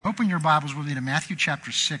open your Bibles with me to Matthew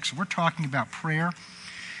chapter 6. We're talking about prayer,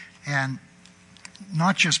 and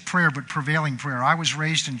not just prayer, but prevailing prayer. I was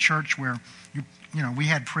raised in church where, we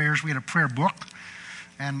had prayers. We had a prayer book,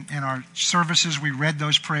 and in our services we read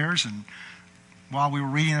those prayers, and while we were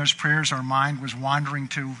reading those prayers, our mind was wandering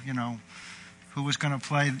to, who was going to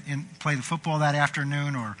play the football that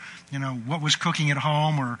afternoon, or, what was cooking at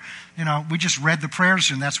home, or, we just read the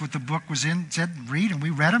prayers, and that's what the book said read, and we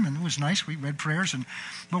read them, and it was nice. We read prayers,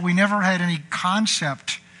 but we never had any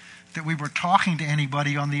concept that we were talking to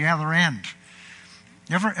anybody on the other end.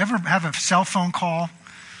 Ever have a cell phone call,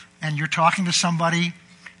 and you're talking to somebody,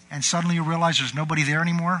 and suddenly you realize there's nobody there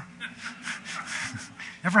anymore?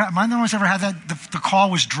 No one's ever had that. The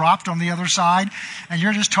call was dropped on the other side, and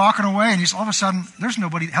you're just talking away, and all of a sudden, there's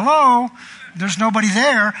nobody. Hello? There's nobody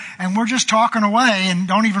there, and we're just talking away and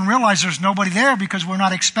don't even realize there's nobody there because we're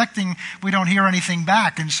not expecting, we don't hear anything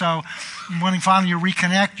back. And so when finally you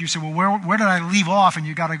reconnect, you say, well, where did I leave off? And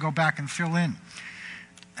you got to go back and fill in.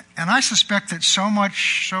 And I suspect that so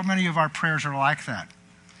many of our prayers are like that.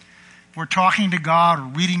 We're talking to God or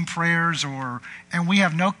reading prayers, and we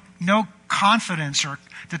have no confidence or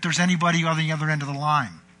that there's anybody on the other end of the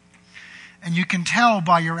line. And you can tell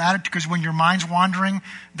by your attitude, because when your mind's wandering,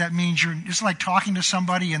 that means it's like talking to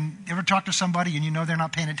somebody, and you ever talk to somebody and they're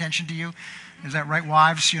not paying attention to you? Is that right,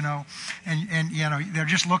 wives? And they're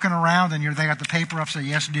just looking around, and they got the paper up, say,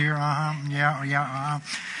 yes, dear, yeah,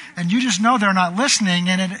 and you just know they're not listening,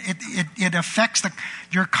 and it affects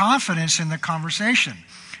your confidence in the conversation.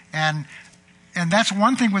 And that's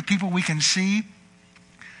one thing with people we can see.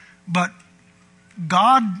 But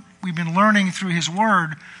God, we've been learning through His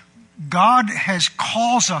Word, God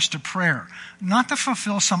calls us to prayer, not to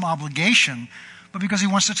fulfill some obligation, but because He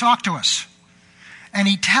wants to talk to us. And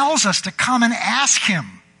He tells us to come and ask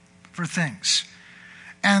Him for things.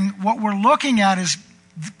 And what we're looking at is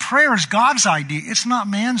prayer is God's idea. It's not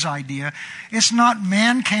man's idea. It's not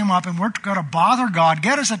man came up and we're going to bother God,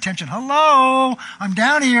 get his attention. Hello, I'm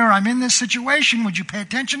down here. I'm in this situation. Would you pay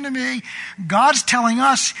attention to me? God's telling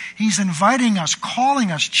us, He's inviting us,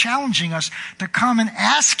 calling us, challenging us to come and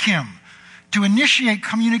ask Him, to initiate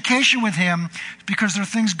communication with Him, because there are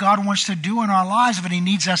things God wants to do in our lives, but He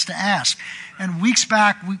needs us to ask. And weeks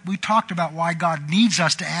back, we talked about why God needs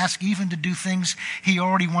us to ask, even to do things He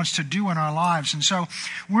already wants to do in our lives. And so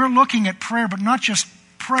we're looking at prayer, but not just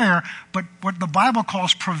prayer, but what the Bible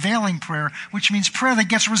calls prevailing prayer, which means prayer that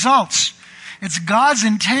gets results. It's God's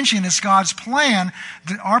intention, it's God's plan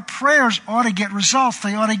that our prayers ought to get results.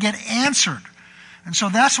 They ought to get answered. And so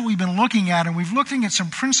that's what we've been looking at, and we've looked at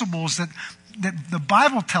some principles that the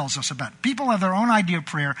Bible tells us about. People have their own idea of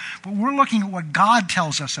prayer, but we're looking at what God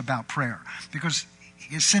tells us about prayer. Because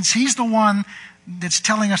since He's the one that's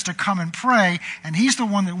telling us to come and pray, and He's the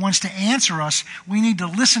one that wants to answer us, we need to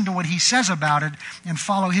listen to what He says about it and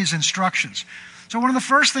follow His instructions. So one of the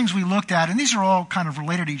first things we looked at, and these are all kind of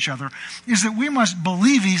related to each other, is that we must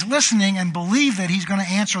believe He's listening and believe that He's going to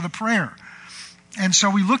answer the prayer. And so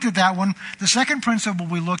we looked at that one. The second principle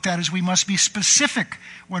we looked at is we must be specific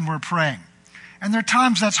when we're praying. And there are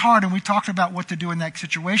times that's hard, and we talked about what to do in that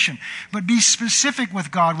situation. But be specific with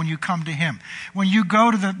God when you come to Him. When you go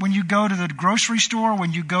to the grocery store,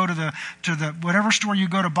 when you go to the whatever store you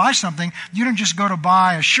go to buy something, you don't just go to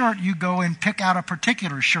buy a shirt. You go and pick out a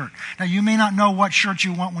particular shirt. Now, you may not know what shirt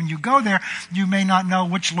you want when you go there. You may not know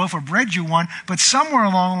which loaf of bread you want. But somewhere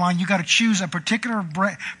along the line, you got to choose a particular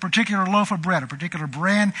loaf of bread, a particular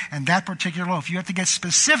brand, and that particular loaf. You have to get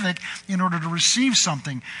specific in order to receive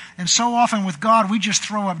something. And so often with God, we just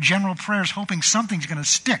throw up general prayers hoping something's going to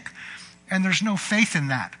stick. And there's no faith in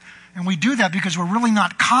that. And we do that because we're really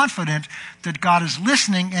not confident that God is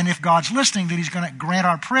listening, and if God's listening, that He's going to grant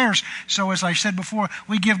our prayers. So as I said before,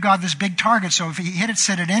 we give God this big target. So if He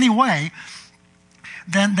said it anyway,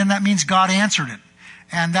 then that means God answered it.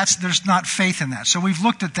 And there's not faith in that. So we've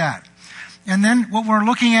looked at that. And then what we're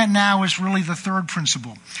looking at now is really the third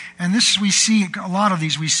principle. And this we see, a lot of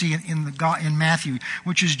these we see in Matthew,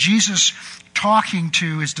 which is Jesus talking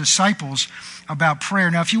to His disciples about prayer.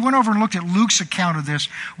 Now, if you went over and looked at Luke's account of this,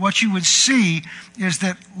 what you would see is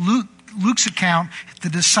that Luke's account, the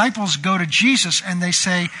disciples go to Jesus and they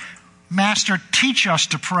say, Master, teach us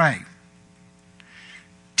to pray.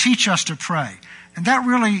 Teach us to pray. And that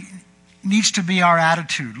really needs to be our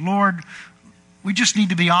attitude. Lord, we just need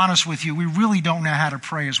to be honest with you. We really don't know how to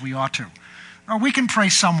pray as we ought to. Or we can pray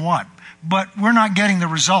somewhat, but we're not getting the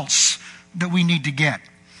results that we need to get.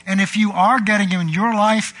 And if you are getting them in your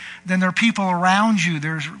life, then there are people around you,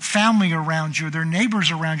 there's family around you, there are neighbors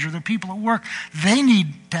around you, there are people at work. They need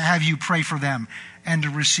to have you pray for them and to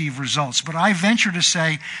receive results. But I venture to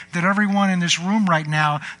say that everyone in this room right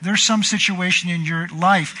now, there's some situation in your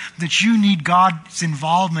life that you need God's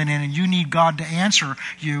involvement in and you need God to answer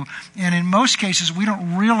you. And in most cases, we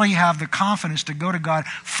don't really have the confidence to go to God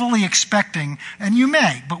fully expecting, and you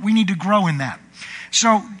may, but we need to grow in that.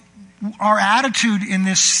 So our attitude in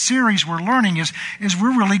this series we're learning is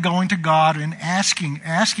we're really going to God and asking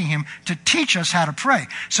Him to teach us how to pray.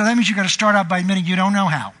 So that means you've got to start out by admitting you don't know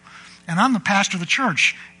how. And I'm the pastor of the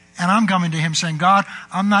church, and I'm coming to Him saying, God,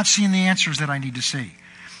 I'm not seeing the answers that I need to see.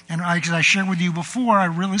 And as I shared with you before,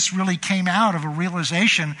 this really came out of a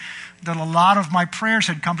realization that a lot of my prayers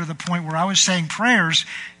had come to the point where I was saying prayers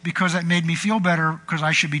because it made me feel better because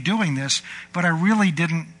I should be doing this, but I really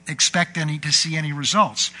didn't expect to see any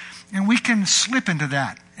results. And we can slip into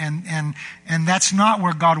that, and that's not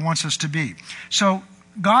where God wants us to be. So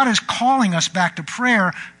God is calling us back to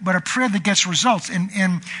prayer, but a prayer that gets results.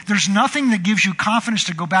 And there's nothing that gives you confidence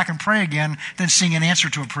to go back and pray again than seeing an answer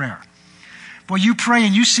to a prayer. Boy, you pray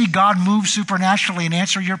and you see God move supernaturally and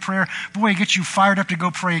answer your prayer. Boy, it gets you fired up to go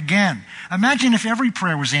pray again. Imagine if every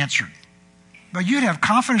prayer was answered. But you'd have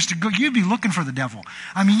confidence to go. You'd be looking for the devil.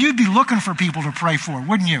 I mean, you'd be looking for people to pray for,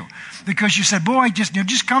 wouldn't you? Because you said, boy,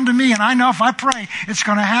 just come to me and I know if I pray, it's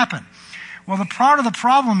going to happen. Well, the part of the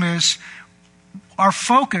problem is our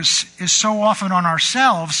focus is so often on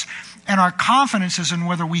ourselves, and our confidence is in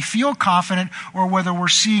whether we feel confident or whether we're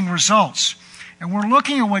seeing results. And we're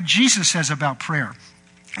looking at what Jesus says about prayer.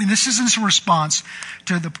 And this is his response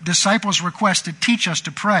to the disciples' request to teach us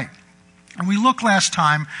to pray. And we looked last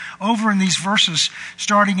time over in these verses,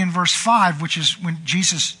 starting in verse 5, which is when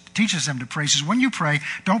Jesus teaches them to pray. He says, when you pray,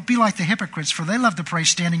 don't be like the hypocrites, for they love to pray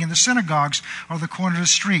standing in the synagogues or the corner of the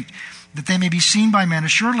street, that they may be seen by men.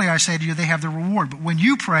 Assuredly, I say to you, they have their reward. But when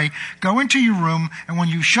you pray, go into your room, and when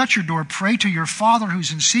you shut your door, pray to your Father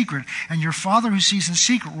who's in secret, and your Father who sees in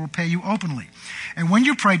secret will pay you openly. And when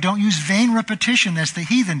you pray, don't use vain repetition as the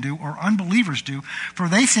heathen do or unbelievers do, for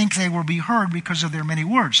they think they will be heard because of their many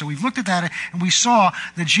words. So we've looked at that, and we saw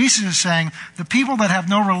that Jesus is saying the people that have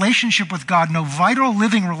no relationship with God, no vital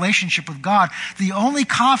living relationship with God, the only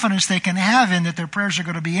confidence they can have in that their prayers are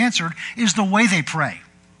going to be answered is the way they pray.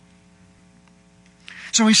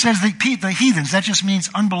 So he says the heathens, that just means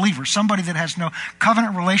unbelievers, somebody that has no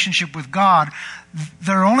covenant relationship with God.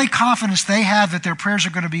 Their only confidence they have that their prayers are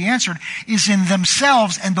going to be answered is in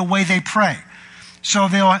themselves and the way they pray. So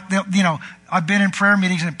they'll I've been in prayer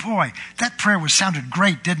meetings and boy, that prayer sounded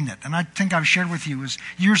great, didn't it? And I think I've shared with you was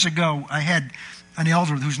years ago, I had an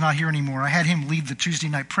elder who's not here anymore. I had him lead the Tuesday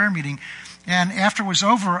night prayer meeting. And after it was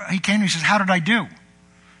over, he came to me and says, how did I do?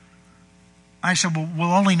 I said, well,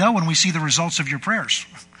 we'll only know when we see the results of your prayers.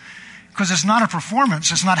 Because it's not a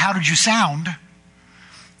performance. It's not how did you sound.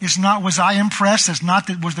 It's not was I impressed. It's not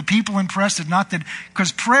that was the people impressed. It's not that,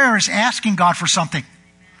 because prayer is asking God for something.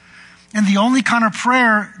 And the only kind of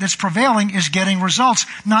prayer that's prevailing is getting results,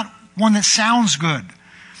 not one that sounds good.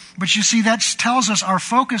 But you see, that tells us our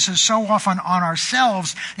focus is so often on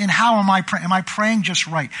ourselves and how am I praying? Am I praying just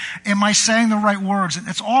right? Am I saying the right words?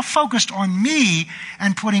 It's all focused on me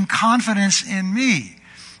and putting confidence in me.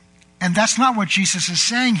 And that's not what Jesus is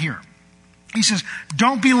saying here. He says,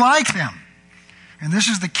 don't be like them. And this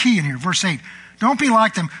is the key in here, verse 8. Don't be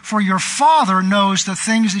like them, for your Father knows the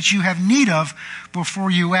things that you have need of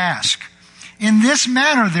before you ask. In this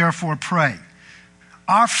manner, therefore, pray.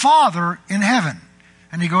 Our Father in heaven.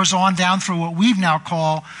 And he goes on down through what we've now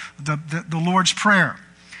call the Lord's Prayer.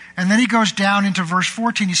 And then he goes down into verse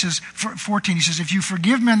 14. He says, if you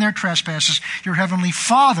forgive men their trespasses, your heavenly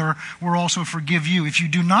Father will also forgive you. If you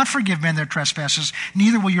do not forgive men their trespasses,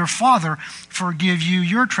 neither will your Father forgive you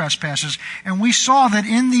your trespasses. And we saw that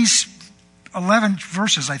in these 11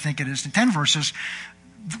 verses, I think it is, 10 verses,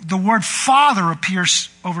 the word Father appears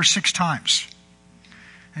over 6 times.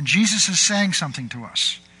 And Jesus is saying something to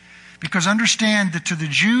us. Because understand that to the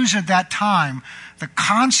Jews at that time, the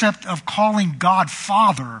concept of calling God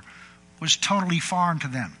Father was totally foreign to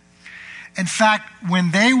them. In fact, when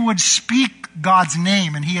they would speak God's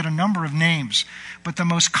name, and he had a number of names, but the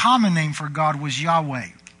most common name for God was Yahweh,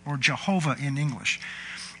 or Jehovah in English.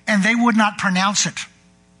 And they would not pronounce it.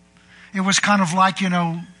 It was kind of like,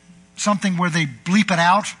 something where they bleep it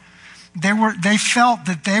out. They felt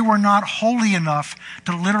that they were not holy enough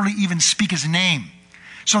to literally even speak his name.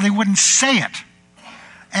 So they wouldn't say it.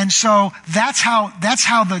 And so that's how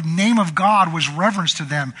the name of God was reverenced to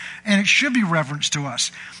them, and it should be reverenced to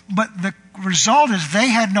us. But the result is they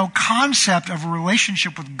had no concept of a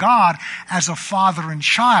relationship with God as a father and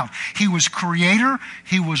child. He was creator,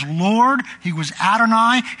 he was Lord, he was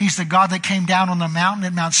Adonai, he's the God that came down on the mountain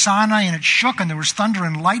at Mount Sinai and it shook and there was thunder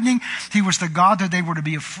and lightning. He was the God that they were to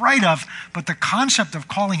be afraid of, but the concept of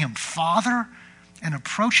calling him Father and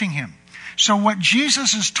approaching him. So what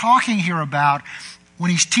Jesus is talking here about when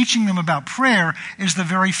he's teaching them about prayer is the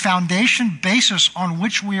very foundation basis on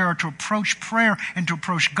which we are to approach prayer and to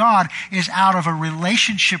approach God is out of a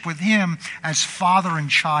relationship with him as father and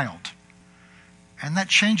child. And that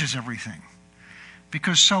changes everything.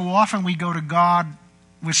 Because so often we go to God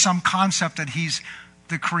with some concept that he's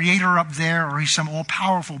the creator up there, or he's some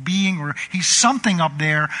all-powerful being, or he's something up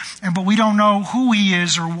there, but we don't know who he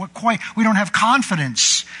is or what quite. We don't have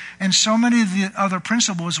confidence. And so many of the other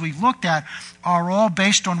principles we've looked at are all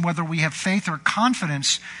based on whether we have faith or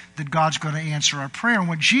confidence that God's going to answer our prayer. And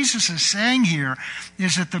what Jesus is saying here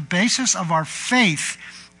is that the basis of our faith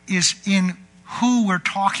is in who we're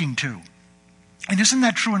talking to. And isn't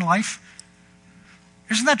that true in life?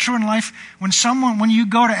 Isn't that true in life? When you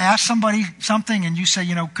go to ask somebody something and you say,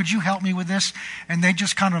 could you help me with this? And they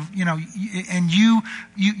just kind of, and you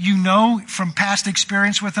know from past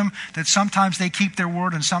experience with them that sometimes they keep their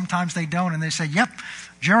word and sometimes they don't. And they say, yep,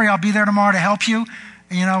 Jerry, I'll be there tomorrow to help you.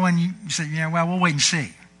 And you say, well, we'll wait and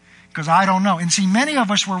see. Because I don't know. And see, many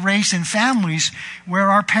of us were raised in families where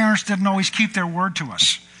our parents didn't always keep their word to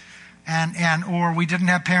us. Or we didn't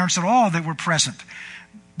have parents at all that were present.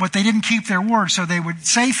 But they didn't keep their word, so they would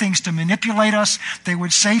say things to manipulate us. They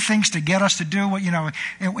would say things to get us to do what,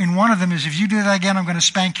 and one of them is, if you do that again, I'm going to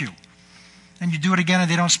spank you. And you do it again and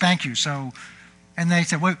they don't spank you. And they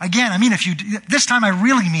say, well, again, this time I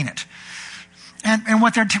really mean it. And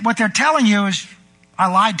what they're telling you is, I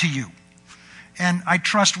lied to you. And I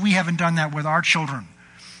trust we haven't done that with our children.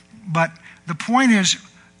 But the point is,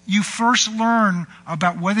 you first learn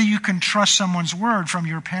about whether you can trust someone's word from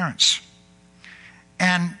your parents.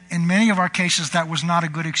 And in many of our cases, that was not a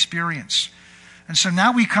good experience. And so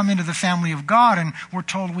now we come into the family of God and we're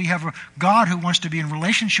told we have a God who wants to be in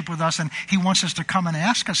relationship with us and he wants us to come and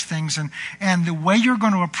ask us things. And the way you're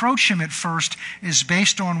going to approach him at first is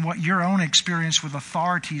based on what your own experience with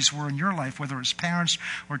authorities were in your life, whether it's parents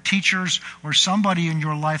or teachers or somebody in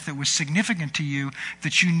your life that was significant to you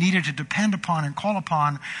that you needed to depend upon and call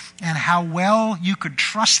upon. And how well you could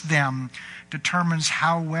trust them determines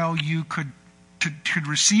how well you could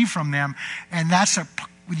receive from them. And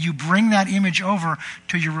you bring that image over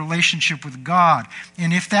to your relationship with God.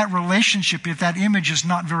 And if that image is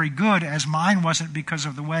not very good, as mine wasn't because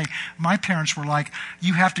of the way my parents were like,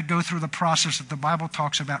 you have to go through the process that the Bible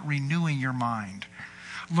talks about, renewing your mind.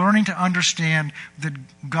 Learning to understand that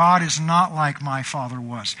God is not like my father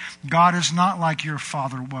was. God is not like your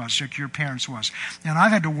father was, like your parents was. And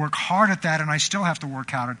I've had to work hard at that, and I still have to work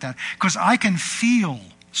hard at that, because I can feel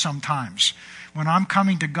sometimes when I'm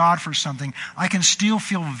coming to God for something, I can still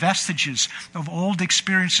feel vestiges of old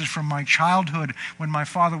experiences from my childhood when my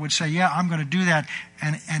father would say, yeah, I'm going to do that,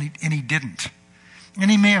 and he didn't. And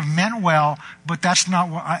he may have meant well, but that's not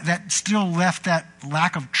what that still left that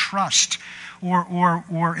lack of trust. Or,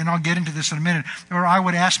 and I'll get into this in a minute, or I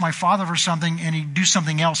would ask my father for something and he'd do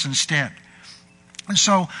something else instead. And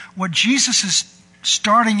so what Jesus is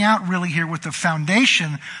starting out really here with the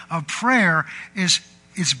foundation of prayer is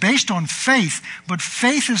it's based on faith, but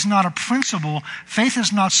faith is not a principle. Faith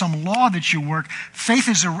is not some law that you work. Faith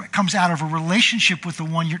comes out of a relationship with the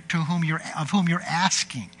one of whom you're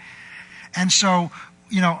asking. And so,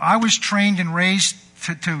 I was trained and raised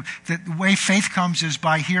to the way faith comes is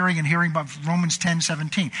by hearing, and hearing by Romans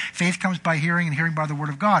 10:17. Faith comes by hearing, and hearing by the word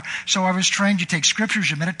of God. So I was trained, you take scriptures,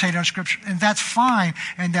 you meditate on scripture, and that's fine,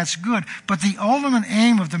 and that's good. But the ultimate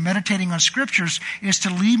aim of the meditating on scriptures is to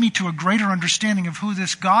lead me to a greater understanding of who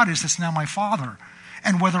this God is that's now my Father,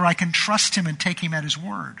 and whether I can trust him and take him at his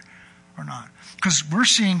word or not. Because we're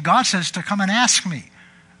seeing God says to come and ask me.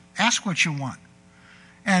 Ask what you want.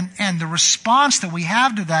 And the response that we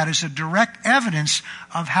have to that is a direct evidence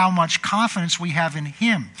of how much confidence we have in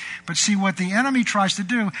him. But see, what the enemy tries to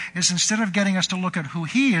do is, instead of getting us to look at who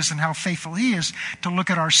he is and how faithful he is, to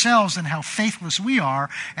look at ourselves and how faithless we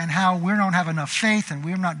are and how we don't have enough faith and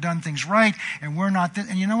we've not done things right and we're not...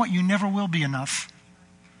 And you know what? You never will be enough.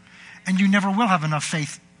 And you never will have enough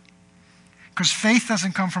faith. Because faith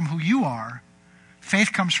doesn't come from who you are.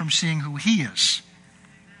 Faith comes from seeing who he is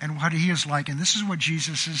and what he is like. And this is what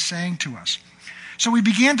Jesus is saying to us. So we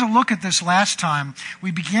began to look at this last time. We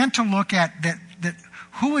began to look at that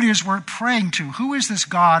who it is we're praying to. Who is this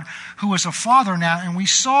God who is a father now? And we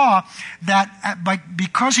saw that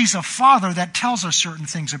because he's a father, that tells us certain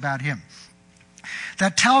things about him.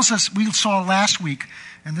 That tells us, we saw last week,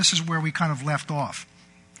 and this is where we kind of left off.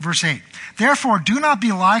 Verse 8, therefore do not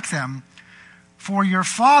be like them, for your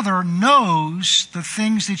Father knows the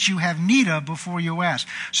things that you have need of before you ask.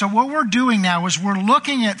 So what we're doing now is we're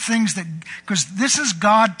looking at things that, because this is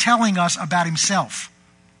God telling us about himself.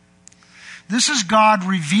 This is God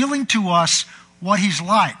revealing to us what he's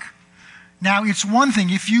like. Now, it's one thing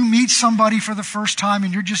if you meet somebody for the first time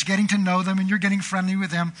and you're just getting to know them and you're getting friendly with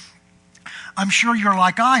them. I'm sure you're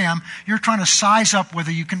like I am. You're trying to size up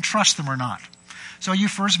whether you can trust them or not. So you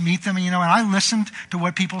first meet them, and I listen to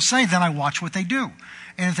what people say, then I watch what they do.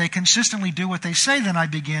 And if they consistently do what they say, then I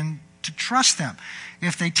begin to trust them.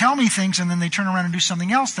 If they tell me things and then they turn around and do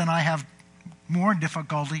something else, then I have more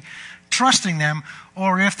difficulty trusting them.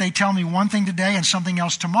 Or if they tell me one thing today and something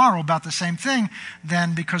else tomorrow about the same thing,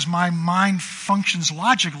 then because my mind functions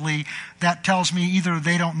logically, that tells me either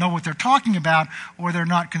they don't know what they're talking about or they're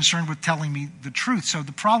not concerned with telling me the truth. So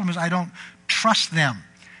the problem is I don't trust them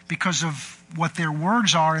because of what their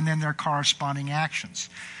words are and then their corresponding actions.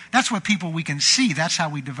 That's what people we can see. That's how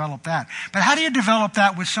we develop that. But how do you develop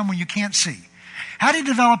that with someone you can't see? How do you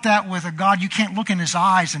develop that with a God you can't look in his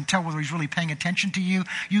eyes and tell whether he's really paying attention to you?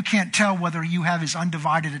 You can't tell whether you have his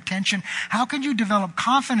undivided attention. How can you develop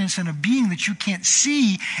confidence in a being that you can't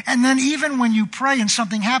see? And then even when you pray and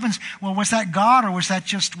something happens, well, was that God or was that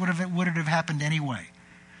just would it have happened anyway?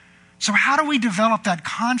 So how do we develop that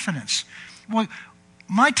confidence? Well,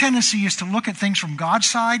 my tendency is to look at things from God's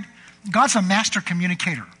side. God's a master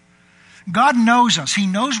communicator. God knows us. He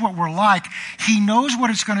knows what we're like. He knows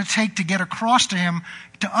what it's going to take to get across to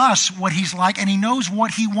us, what he's like, and he knows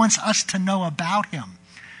what he wants us to know about him.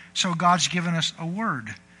 So God's given us a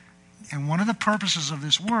word. And one of the purposes of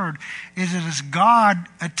this word is it is God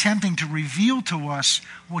attempting to reveal to us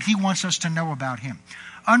what he wants us to know about him.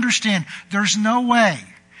 Understand, there's no way,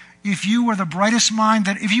 if you were the brightest mind,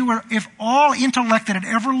 if all intellect that had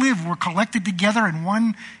ever lived were collected together in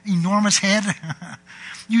one enormous head,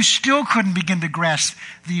 you still couldn't begin to grasp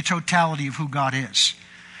the totality of who God is.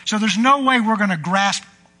 So there's no way we're going to grasp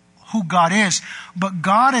who God is, but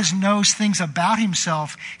God knows things about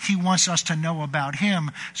himself he wants us to know about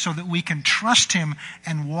him so that we can trust him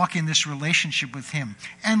and walk in this relationship with him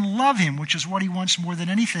and love him, which is what he wants more than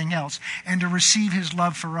anything else, and to receive his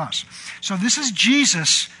love for us. So this is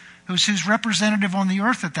Jesus, who's his representative on the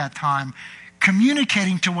earth at that time,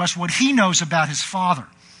 communicating to us what he knows about his Father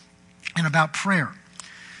and about prayer.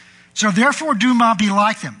 So therefore do not be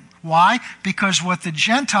like them. Why? Because what the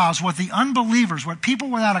Gentiles, what the unbelievers, what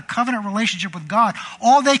people without a covenant relationship with God,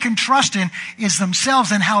 all they can trust in is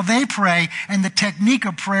themselves and how they pray and the technique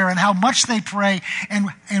of prayer and how much they pray and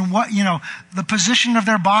what, the position of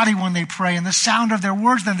their body when they pray and the sound of their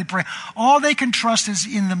words when they pray. All they can trust is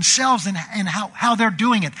in themselves and how they're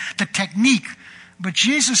doing it, the technique. But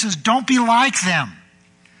Jesus says, don't be like them.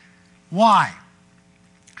 Why?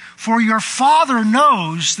 For your Father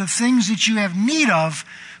knows the things that you have need of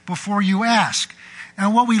before you ask.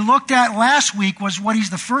 And what we looked at last week was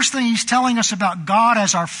the first thing he's telling us about God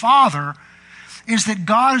as our Father is that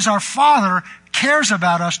God as our Father cares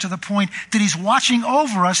about us to the point that he's watching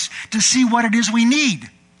over us to see what it is we need.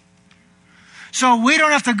 So we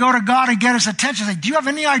don't have to go to God and get his attention and say, do you have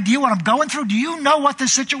any idea what I'm going through? Do you know what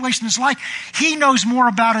this situation is like? He knows more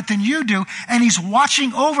about it than you do, and he's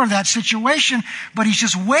watching over that situation, but he's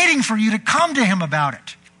just waiting for you to come to him about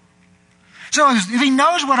it. So if he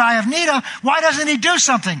knows what I have need of, why doesn't he do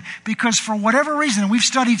something? Because for whatever reason, and we've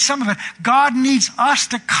studied some of it, God needs us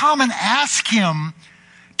to come and ask him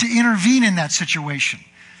to intervene in that situation.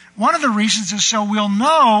 One of the reasons is so we'll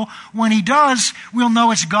know when he does, we'll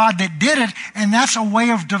know it's God that did it, and that's a way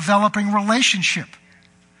of developing relationship.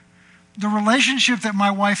 The relationship that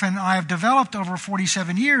my wife and I have developed over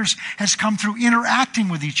 47 years has come through interacting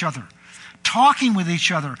with each other, talking with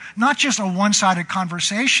each other, not just a one-sided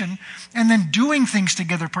conversation, and then doing things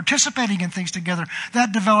together, participating in things together.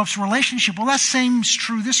 That develops relationship. Well, that seems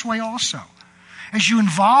true this way also. As you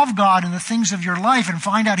involve God in the things of your life and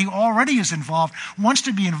find out he already is involved, wants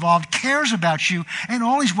to be involved, cares about you, and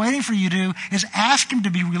all he's waiting for you to do is ask him to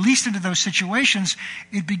be released into those situations,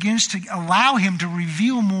 it begins to allow him to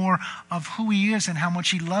reveal more of who he is and how much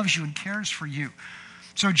he loves you and cares for you.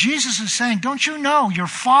 So Jesus is saying, don't you know your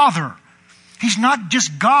Father? He's not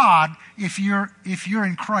just God if you're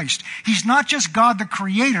in Christ. He's not just God the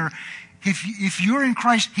Creator. If you're in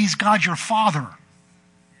Christ, he's God your Father.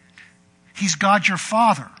 He's God your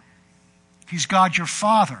Father. He's God your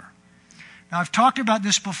Father. Now, I've talked about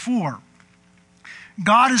this before.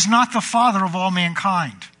 God is not the father of all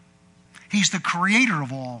mankind. He's the creator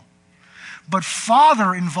of all. But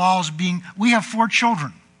father involves we have 4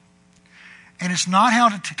 children. And it's not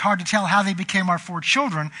hard to tell how they became our 4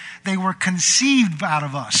 children. They were conceived out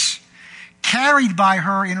of us, carried by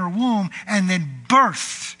her in her womb, and then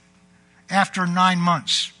birthed after 9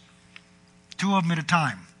 months. 2 of them at a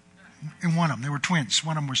time. And one of them, they were twins.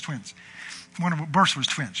 One of them was twins. One of them births was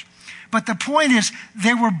twins. But the point is,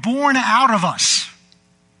 they were born out of us.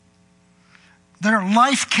 Their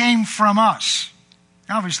life came from us.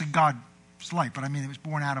 Obviously, God's life, but it was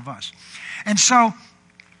born out of us. And so,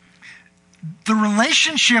 the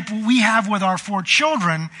relationship we have with our 4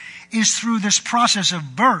 children is through this process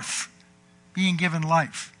of birth, being given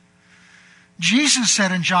life. Jesus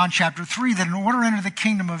said in John chapter 3 that in order to enter the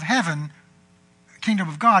kingdom of heaven, kingdom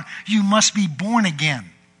of God, you must be born again.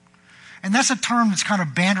 And that's a term that's kind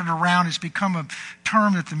of bandied around. It's become a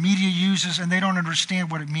term that the media uses, and they don't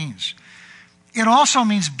understand what it means. It also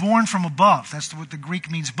means born from above. That's what the Greek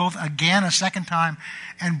means, both again, a second time,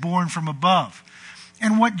 and born from above.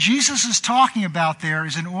 And what Jesus is talking about there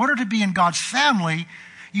is in order to be in God's family,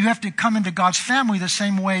 you have to come into God's family the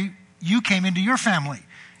same way you came into your family.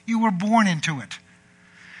 You were born into it.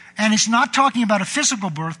 And it's not talking about a physical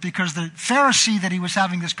birth, because the Pharisee that he was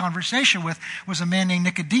having this conversation with was a man named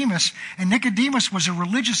Nicodemus. And Nicodemus was a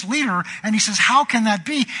religious leader. And he says, how can that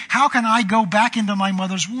be? How can I go back into my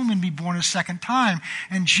mother's womb and be born a second time?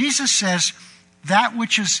 And Jesus says,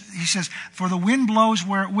 he says, for the wind blows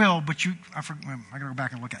where it will, but I got to go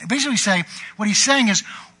back and look at it. Basically what he's saying is,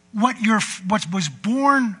 what your flesh was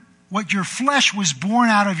born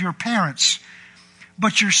out of your parents,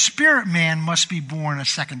 but your spirit man must be born a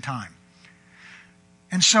second time.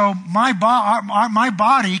 And so my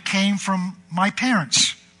body came from my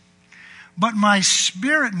parents. But my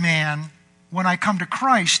spirit man, when I come to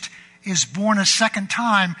Christ, is born a second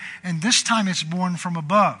time, and this time it's born from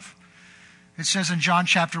above. It says in John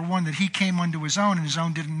chapter 1 that he came unto his own, and his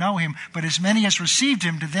own didn't know him. But as many as received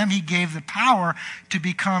him, to them he gave the power to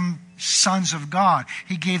become sons of God.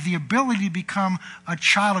 He gave the ability to become a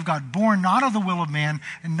child of God, born not of the will of man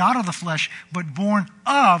and not of the flesh, but born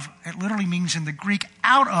of, it literally means in the Greek,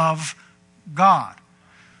 out of God.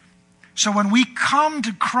 So when we come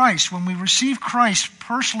to Christ, when we receive Christ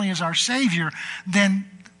personally as our Savior, then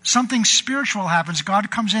something spiritual happens. God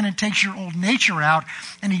comes in and takes your old nature out,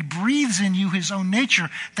 and he breathes in you his own nature.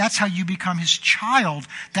 That's how you become his child.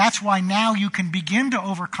 That's why now you can begin to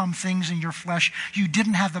overcome things in your flesh you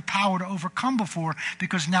didn't have the power to overcome before,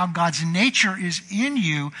 because now God's nature is in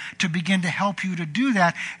you to begin to help you to do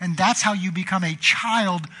that. And that's how you become a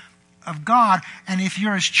child of God. And if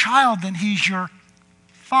you're his child, then he's your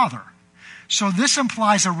father. So this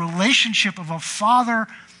implies a relationship of a father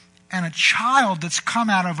and a child that's come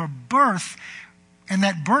out of a birth, and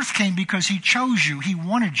that birth came because he chose you. He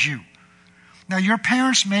wanted you. Now, your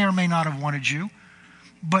parents may or may not have wanted you,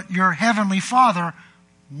 but your heavenly Father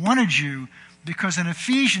wanted you, because in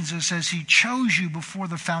Ephesians it says he chose you before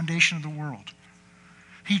the foundation of the world.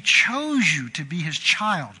 He chose you to be his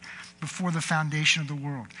child before the foundation of the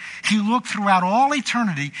world. He looked throughout all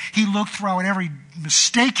eternity. He looked throughout every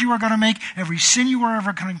mistake you were going to make, every sin you were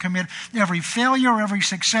ever going to commit, every failure, every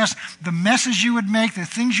success, the messes you would make, the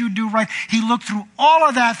things you would do right. He looked through all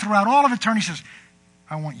of that throughout all of eternity. He says,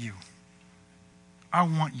 I want you. I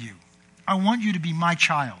want you. I want you to be my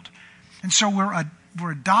child. And so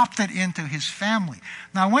we're adopted into his family.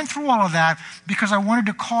 Now, I went through all of that because I wanted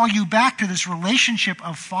to call you back to this relationship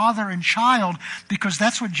of father and child, because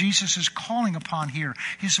that's what Jesus is calling upon here.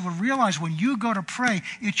 He said, well, realize when you go to pray,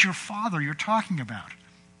 it's your Father you're talking about.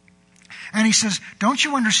 And he says, don't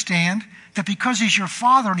you understand that because he's your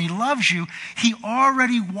Father and he loves you, he's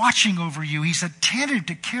already watching over you. He's attentive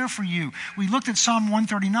to care for you. We looked at Psalm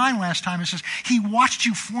 139 last time. It says, he watched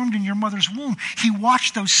you formed in your mother's womb. He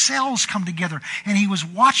watched those cells come together, and he was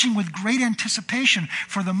watching with great anticipation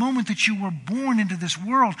for the moment that you were born into this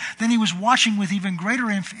world. Then he was watching with even greater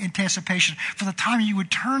anticipation for the time you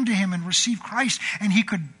would turn to him and receive Christ, and he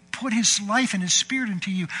could put his life and his spirit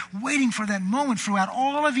into you, waiting for that moment throughout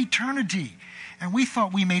all of eternity. And we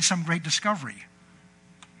thought we made some great discovery.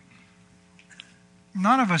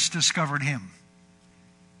 None of us discovered him.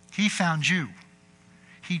 He found you.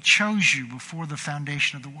 He chose you before the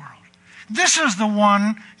foundation of the world. This is the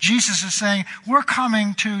one Jesus is saying we're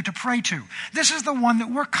coming to pray to. This is the one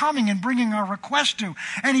that we're coming and bringing our request to.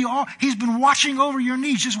 And he's been watching over your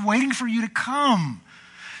needs, just waiting for you to come.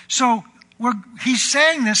 So he's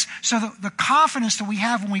saying this so that the confidence that we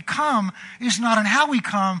have when we come is not in how we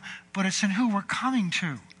come, but it's in who we're coming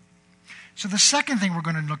to. So the second thing we're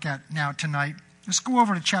going to look at now tonight, let's go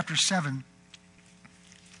over to chapter 7.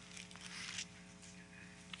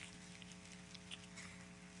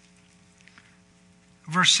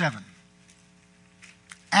 Verse 7.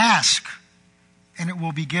 Ask, and it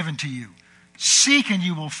will be given to you. Seek, and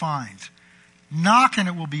you will find. Knock, and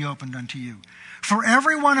it will be opened unto you. For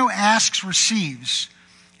everyone who asks receives,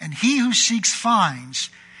 and he who seeks finds,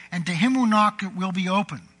 and to him who knocks it will be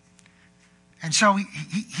open. And so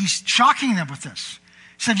he's shocking them with this.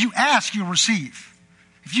 He said, if you ask, you'll receive.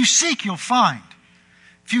 If you seek, you'll find.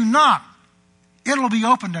 If you knock, it'll be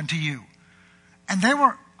opened unto you. And they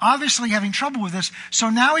were obviously having trouble with this. So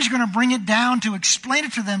now he's going to bring it down to explain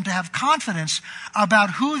it to them, to have confidence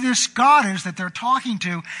about who this God is that they're talking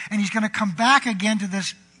to. And he's going to come back again to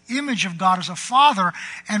this image of God as a father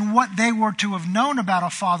and what they were to have known about a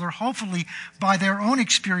father, hopefully by their own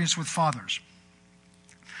experience with fathers.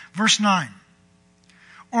 Verse 9.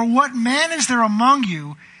 Or what man is there among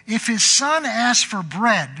you, if his son asks for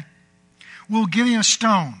bread, will give him a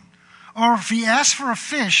stone? Or if he asks for a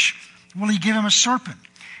fish, will he give him a serpent?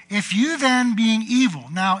 If you then, being evil,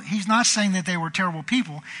 now he's not saying that they were terrible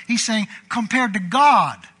people. He's saying compared to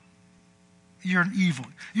God, you're evil.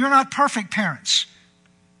 You're not perfect parents.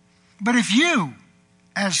 But if you,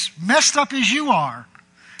 as messed up as you are,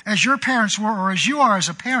 as your parents were, or as you are as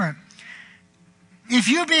a parent, if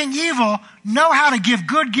you being evil know how to give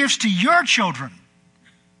good gifts to your children,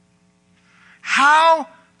 how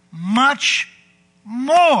much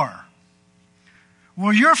more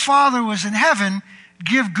will your Father who is in heaven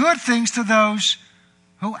give good things to those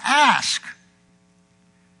who ask?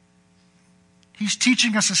 He's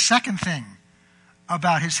teaching us a second thing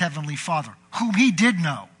about his heavenly Father, whom he did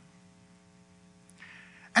know.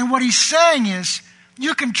 And what he's saying is,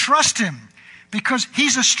 you can trust him because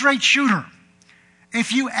he's a straight shooter.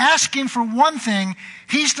 If you ask him for one thing,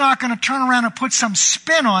 he's not going to turn around and put some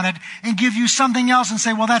spin on it and give you something else and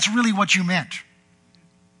say, well, that's really what you meant.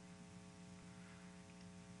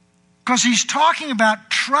 Because he's talking about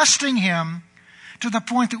trusting him to the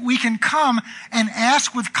point that we can come and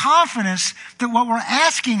ask with confidence that what we're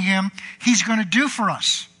asking him, he's going to do for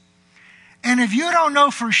us. And if you don't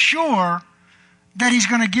know for sure that he's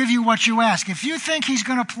going to give you what you ask, if you think he's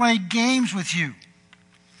going to play games with you,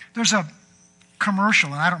 there's a commercial,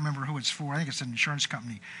 and I don't remember who it's for, I think it's an insurance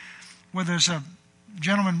company, where there's a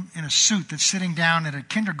gentleman in a suit that's sitting down at a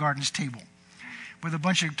kindergarten's table with a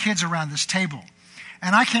bunch of kids around this table.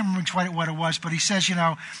 And I can't remember quite what it was, but he says,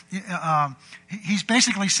 he's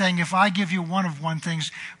basically saying, if I give you one of one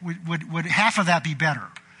things, would half of that be better?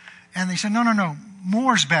 And they said, no,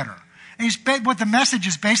 more's better. And what the message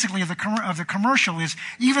is basically of the commercial is,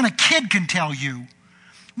 even a kid can tell you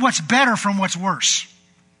what's better from what's worse.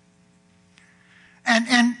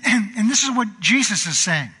 And this is what Jesus is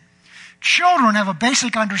saying. Children have a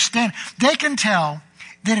basic understanding. They can tell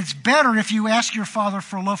that it's better if you ask your father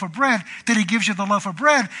for a loaf of bread, that he gives you the loaf of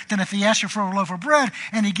bread, than if he asks you for a loaf of bread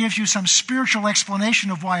and he gives you some spiritual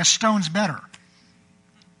explanation of why a stone's better.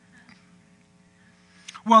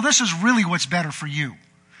 Well, this is really what's better for you.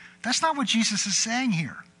 That's not what Jesus is saying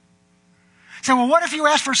here. Say, well, what if you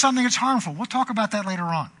ask for something that's harmful? We'll talk about that later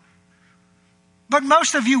on. But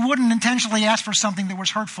most of you wouldn't intentionally ask for something that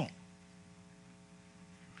was hurtful.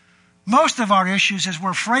 Most of our issues is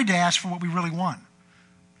we're afraid to ask for what we really want.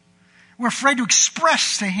 We're afraid to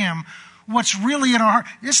express to him what's really in our heart.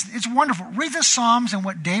 It's wonderful. Read the Psalms and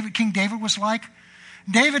what King David was like.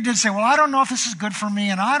 David did say, well, I don't know if this is good for me,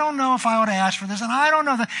 and I don't know if I ought to ask for this, and I don't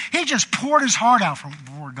know that. He just poured his heart out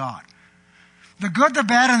before God. The good, the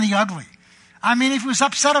bad, and the ugly. I mean, if he was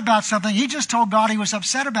upset about something, he just told God he was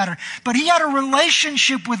upset about it. But he had a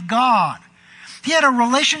relationship with God. He had a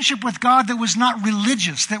relationship with God that was not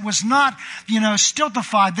religious, that was not,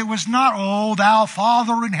 stultified, that was not, oh, thou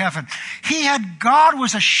Father in heaven. God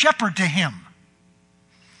was a shepherd to him.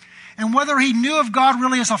 And whether he knew of God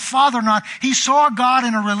really as a father or not, he saw God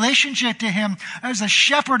in a relationship to him as a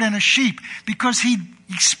shepherd and a sheep, because he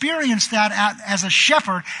experienced that as a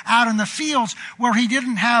shepherd out in the fields where he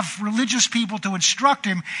didn't have religious people to instruct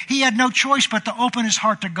him. He had no choice but to open his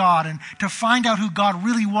heart to God and to find out who God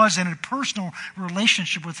really was in a personal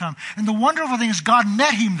relationship with him. And the wonderful thing is God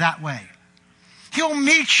met him that way. He'll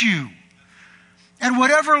meet you at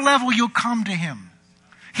whatever level you'll come to him.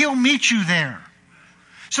 He'll meet you there.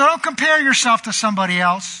 So don't compare yourself to somebody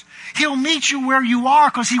else. He'll meet you where you are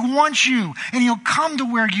because he wants you, and he'll come to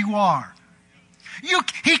where you are.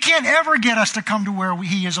 He can't ever get us to come to where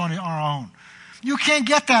he is on our own. You can't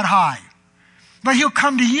get that high. But he'll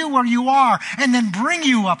come to you where you are and then bring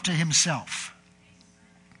you up to himself.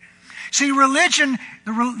 See, religion,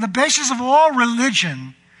 the basis of all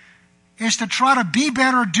religion is to try to be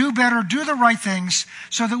better, do the right things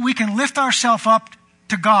so that we can lift ourselves up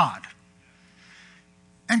to God.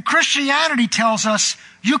 And Christianity tells us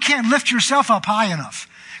you can't lift yourself up high enough.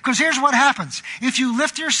 Because here's what happens. If you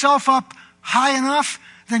lift yourself up high enough,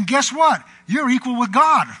 then guess what? You're equal with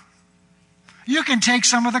God. You can take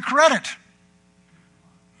some of the credit.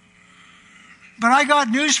 But I got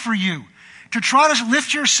news for you. To try to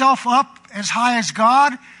lift yourself up as high as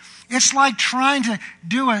God, it's like trying to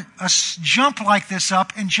do a jump like this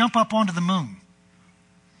up and jump up onto the moon.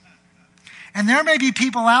 And there may be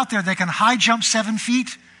people out there that can high jump 7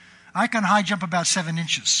 feet. I can high jump about 7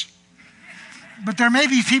 inches. But there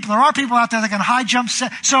are people out there that can high jump.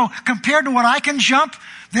 So compared to what I can jump,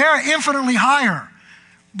 they're infinitely higher.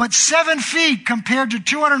 But 7 feet compared to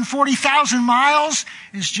 240,000 miles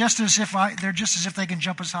is they're just as if they can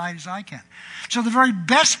jump as high as I can. So the very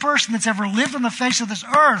best person that's ever lived on the face of this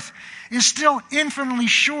earth is still infinitely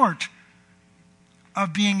short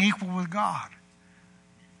of being equal with God.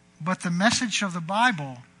 But the message of the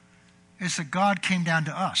Bible is that God came down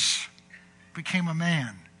to us, became a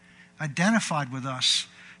man, identified with us,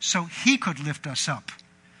 so he could lift us up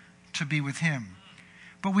to be with him.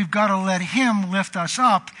 But we've got to let him lift us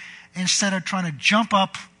up instead of trying to jump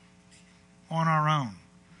up on our own.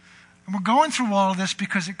 And we're going through all of this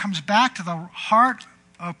because it comes back to the heart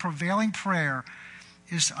of prevailing prayer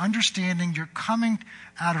is understanding you're coming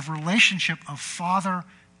out of relationship of father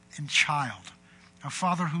and child. A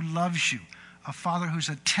father who loves you. A father who's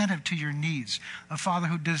attentive to your needs. A father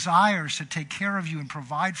who desires to take care of you and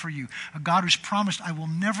provide for you. A God who's promised, I will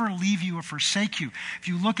never leave you or forsake you. If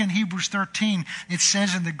you look in Hebrews 13, it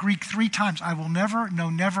says in the Greek 3 times, I will never,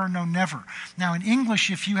 no never, no never. Now in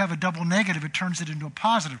English, if you have a double negative, it turns it into a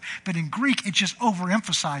positive. But in Greek, it just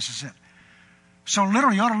overemphasizes it. So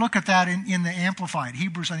literally, you ought to look at that in the Amplified.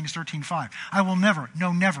 Hebrews, I think it's 13:5. I will never,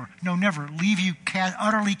 no never leave you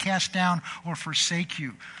utterly cast down or forsake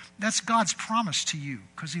you. That's God's promise to you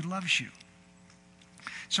because he loves you.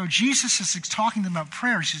 So Jesus is talking to them about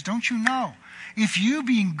prayer. He says, don't you know, if you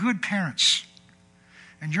being good parents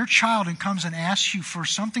and your child comes and asks you for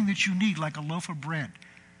something that you need, like a loaf of bread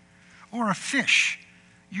or a fish,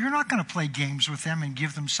 you're not going to play games with them and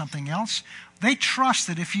give them something else. They trust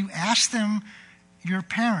that if you ask them, your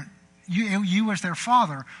parent, you as their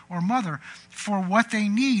father or mother, for what they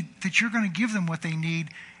need, that you're going to give them what they need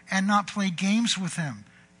and not play games with them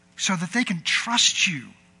so that they can trust you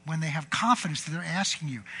when they have confidence that they're asking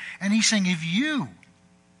you. And he's saying, if you,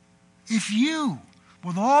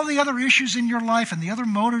 with all the other issues in your life and the other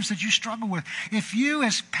motives that you struggle with, if you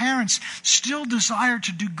as parents still desire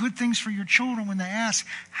to do good things for your children when they ask,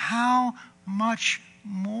 how much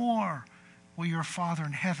more will your Father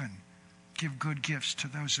in heaven give good gifts to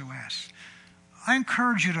those who ask? I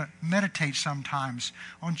encourage you to meditate sometimes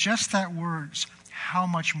on just that words, how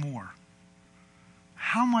much more?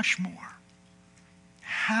 How much more?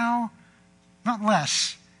 How, not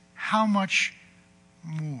less, how much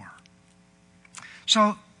more?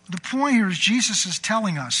 So the point here is Jesus is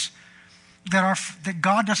telling us that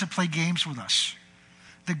God doesn't play games with us.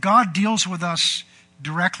 That God deals with us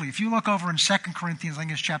directly. If you look over in 2 Corinthians, I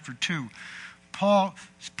think it's chapter 2, Paul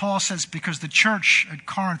says because the church at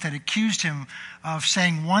Corinth had accused him of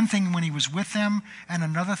saying one thing when he was with them and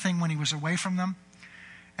another thing when he was away from them.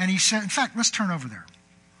 And he said, in fact, let's turn over there.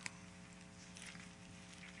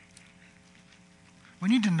 We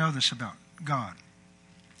need to know this about God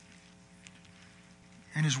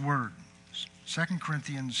and his word. 2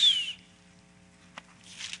 Corinthians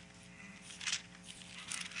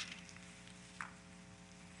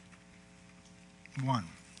 1.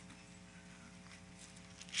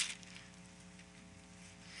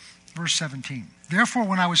 Verse 17. Therefore,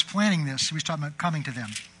 when I was planning this, he was talking about coming to them,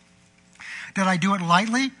 did I do it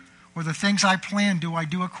lightly? Or the things I plan, do I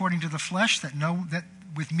do according to the flesh? That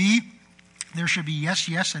with me there should be yes,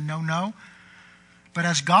 yes, and no, no. But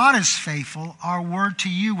as God is faithful, our word to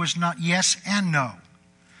you was not yes and no.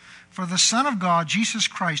 For the Son of God, Jesus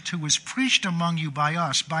Christ, who was preached among you by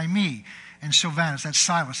us, by me, and Silvanus, that's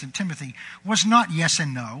Silas and Timothy, was not yes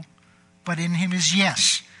and no, but in him is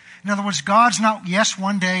yes. In other words, God's not yes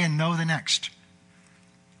one day and no the next.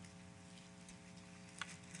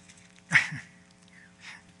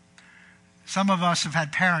 Some of us have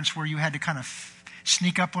had parents where you had to kind of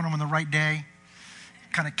sneak up on them on the right day,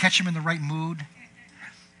 kind of catch them in the right mood.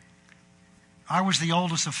 I was the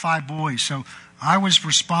oldest of 5 boys, so I was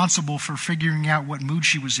responsible for figuring out what mood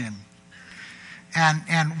she was in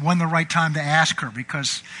and when the right time to ask her,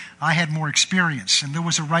 because I had more experience. And there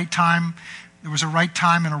was a right time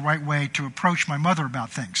and a right way to approach my mother about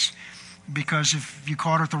things. Because if you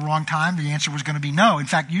caught her at the wrong time, the answer was going to be no. In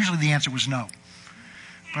fact, usually the answer was no.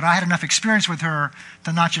 But I had enough experience with her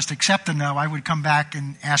to not just accept the no. I would come back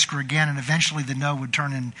and ask her again, and eventually the no would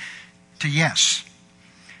turn into yes.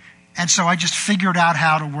 And so I just figured out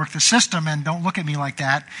how to work the system, and don't look at me like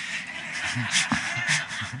that.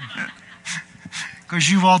 Because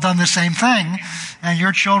you've all done the same thing, and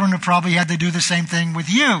your children have probably had to do the same thing with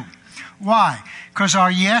you. Why? Because our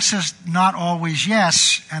yes is not always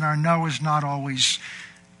yes, and our no is not always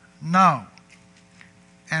no.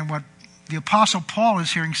 And what the Apostle Paul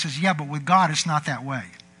is hearing says, yeah, but with God it's not that way.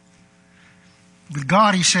 With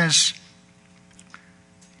God, he says,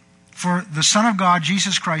 for the Son of God,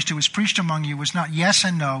 Jesus Christ, who was preached among you, was not yes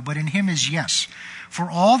and no, but in him is yes. For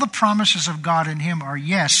all the promises of God in him are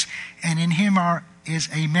yes, and in him is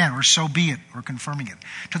amen, or so be it, or confirming it,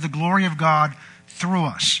 to the glory of God through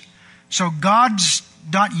us. So God's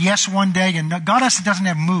not yes one day, and God doesn't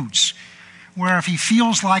have moods, where if he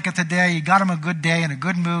feels like it today, you got him a good day and a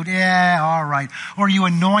good mood, yeah, all right. Or you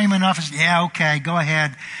annoy him enough, yeah, okay, go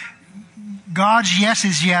ahead. God's yes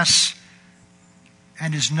is yes,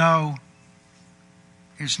 and his no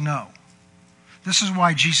is no. This is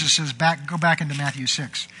why Jesus says, go back into Matthew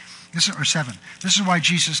 6. Or 7. This is why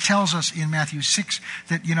Jesus tells us in Matthew 6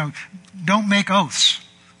 that, don't make oaths.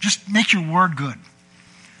 Just make your word good.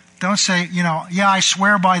 Don't say, yeah, I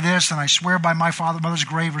swear by this and I swear by my mother's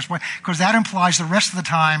grave, because that implies the rest of the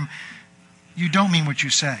time you don't mean what you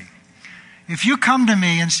say. If you come to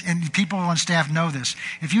me, and people on staff know this,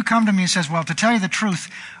 if you come to me and says, well, to tell you the truth,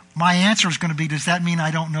 my answer is going to be, does that mean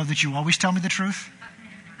I don't know that you always tell me the truth?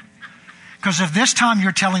 Because if this time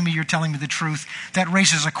you're telling me the truth, that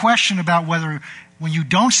raises a question about whether, when you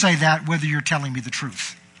don't say that, whether you're telling me the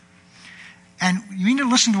truth. And you need to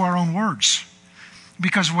listen to our own words.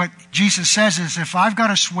 Because what Jesus says is, if I've got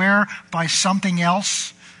to swear by something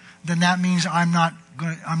else, then that means I'm not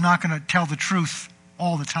going to tell the truth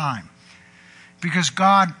all the time. Because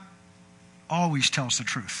God always tells the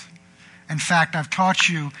truth. In fact, I've taught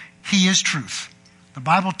you, he is truth. The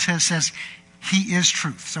Bible says he is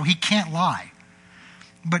truth, so he can't lie.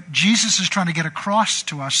 But Jesus is trying to get across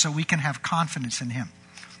to us so we can have confidence in him.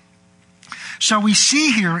 So we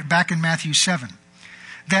see here, back in Matthew 7,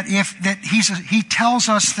 that he tells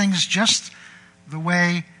us things just the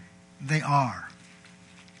way they are.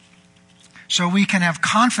 So we can have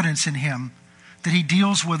confidence in him that he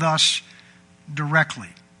deals with us directly.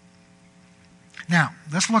 Now,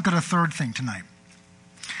 let's look at a third thing tonight.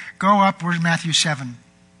 Go up, where's Matthew 7?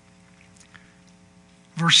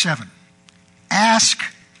 Verse 7. Ask,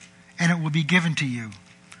 and it will be given to you.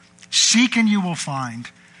 Seek, and you will find.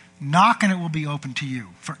 Knock, and it will be opened to you.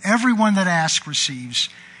 For everyone that asks receives,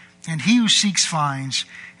 and he who seeks finds,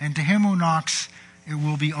 and to him who knocks it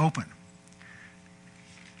will be open.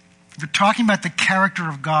 We're talking about the character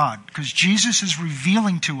of God, because Jesus is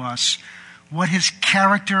revealing to us what his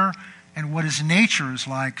character and what his nature is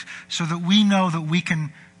like, so that we know that we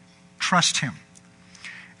can trust him.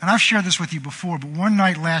 And I've shared this with you before, but one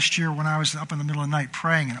night last year when I was up in the middle of the night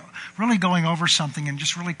praying and really going over something and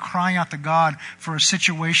just really crying out to God for a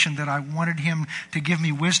situation that I wanted him to give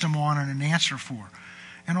me wisdom on and an answer for.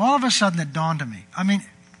 And all of a sudden it dawned on me. I mean,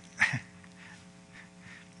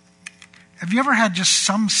 have you ever had just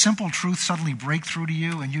some simple truth suddenly break through to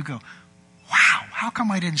you and you go, wow, how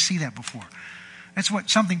come I didn't see that before? That's what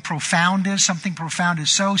something profound is. Something profound is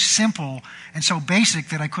so simple and so basic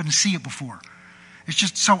that I couldn't see it before. It's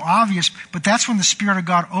just so obvious, but that's when the Spirit of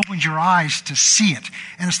God opens your eyes to see it.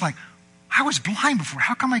 And it's like, I was blind before.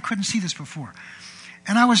 How come I couldn't see this before?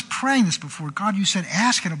 And I was praying this before. God, you said,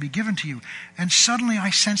 ask and it'll be given to you. And suddenly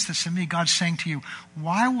I sensed this in me. God's saying to you,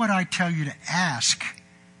 why would I tell you to ask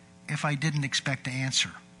if I didn't expect to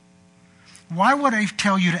answer? Why would I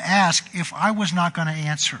tell you to ask if I was not going to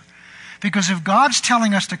answer? Because if God's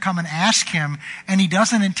telling us to come and ask him and he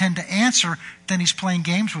doesn't intend to answer, then he's playing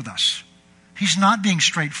games with us. He's not being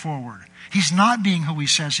straightforward. He's not being who he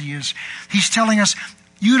says he is. He's telling us,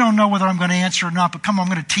 you don't know whether I'm going to answer or not, but come on,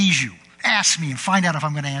 I'm going to tease you. Ask me and find out if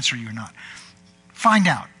I'm going to answer you or not. Find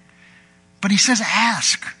out. But he says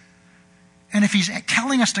ask. And if he's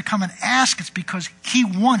telling us to come and ask, it's because he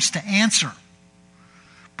wants to answer.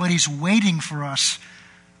 But he's waiting for us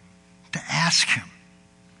to ask him.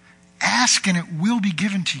 Ask and it will be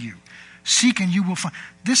given to you. Seek and you will find.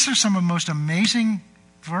 These are some of the most amazing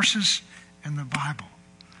verses in the Bible.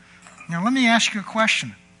 Now let me ask you a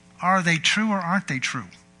question. Are they true or aren't they true?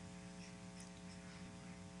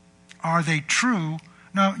 Are they true?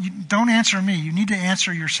 No, don't answer me. You need to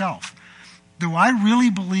answer yourself. Do I really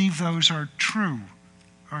believe those are true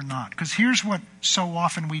or not? Because here's what so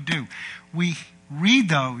often we do. We read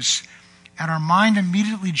those and our mind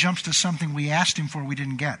immediately jumps to something we asked him for we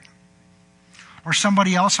didn't get. Or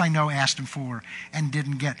somebody else I know asked him for and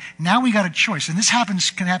didn't get. Now we got a choice. And this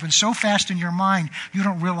can happen so fast in your mind, you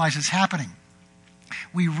don't realize it's happening.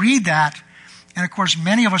 We read that, and of course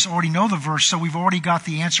many of us already know the verse, so we've already got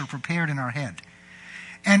the answer prepared in our head.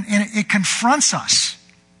 And it confronts us,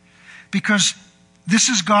 because this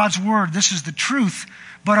is God's word, this is the truth,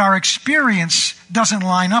 but our experience doesn't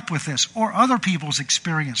line up with this, or other people's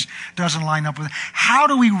experience doesn't line up with it. How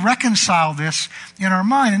do we reconcile this in our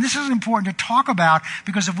mind? And this is important to talk about,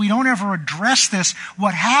 because if we don't ever address this,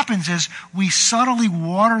 what happens is we subtly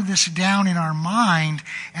water this down in our mind,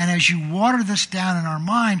 and as you water this down in our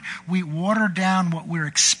mind, we water down what we're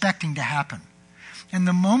expecting to happen. And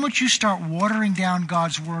the moment you start watering down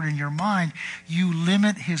God's word in your mind, you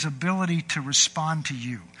limit his ability to respond to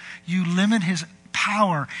you. You limit his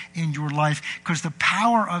power in your life, because the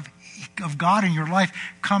power of God in your life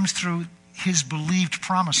comes through his believed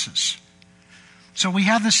promises. So we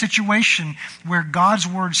have this situation where God's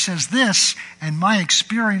word says this, and my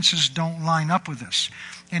experiences don't line up with this.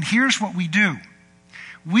 And here's what we do.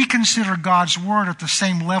 We consider God's word at the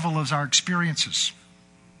same level as our experiences.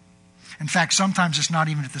 In fact, sometimes it's not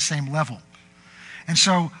even at the same level. And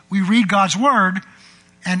so we read God's word,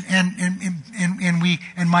 and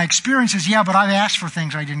my experience is, yeah, but I've asked for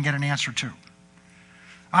things I didn't get an answer to.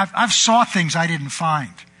 I've sought things I didn't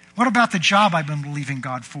find. What about the job I've been believing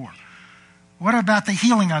God for? What about the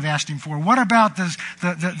healing I've asked him for? What about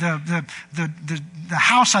the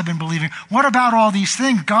house I've been believing? What about all these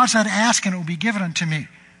things? God said, ask and it will be given unto me.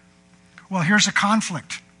 Well, here's a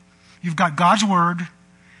conflict. You've got God's word,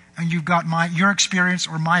 and you've got your experience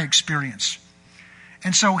or my experience.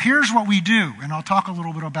 And so here's what we do, and I'll talk a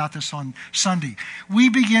little bit about this on Sunday. We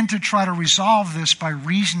begin to try to resolve this by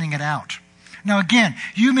reasoning it out. Now again,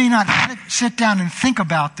 you may not sit down and think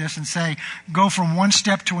about this and say, go from one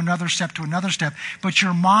step to another step to another step, but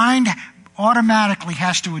your mind automatically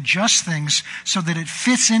has to adjust things so that it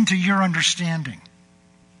fits into your understanding.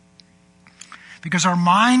 Because our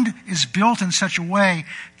mind is built in such a way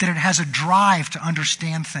that it has a drive to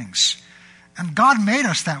understand things. And God made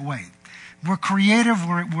us that way. We're creative,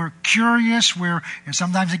 we're curious, and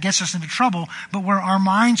sometimes it gets us into trouble, but where our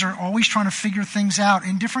minds are always trying to figure things out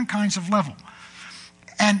in different kinds of level.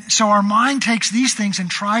 And so our mind takes these things and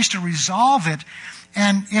tries to resolve it,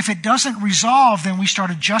 and if it doesn't resolve, then we start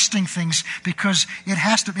adjusting things, because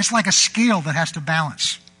it's like a scale that has to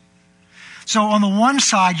balance. So on the one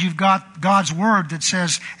side, you've got God's word that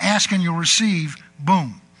says, ask and you'll receive,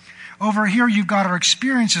 boom. Over here, you've got our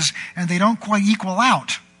experiences, and they don't quite equal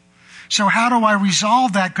out. So how do I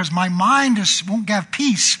resolve that? Because my mind won't have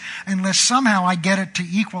peace unless somehow I get it to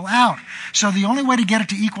equal out. So the only way to get it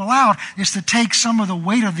to equal out is to take some of the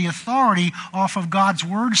weight of the authority off of God's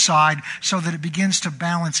word side so that it begins to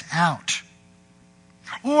balance out.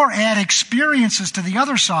 Or add experiences to the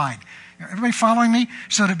other side. Everybody following me?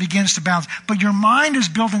 So that it begins to balance. But your mind is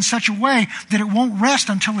built in such a way that it won't rest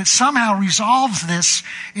until it somehow resolves this,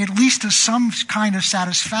 at least to some kind of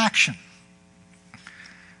satisfaction.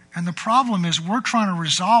 And the problem is we're trying to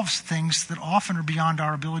resolve things that often are beyond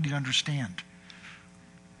our ability to understand.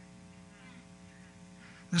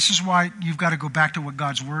 This is why you've got to go back to what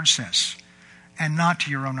God's word says and not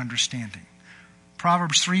to your own understanding.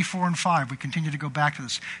 Proverbs 3, 4, and 5, we continue to go back to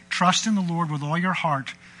this. Trust in the Lord with all your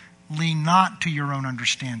heart. Lean not to your own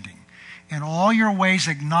understanding. In all your ways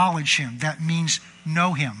acknowledge him. That means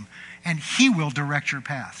know him. And he will direct your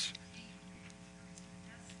paths.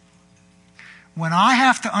 When I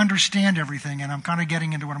have to understand everything, and I'm kind of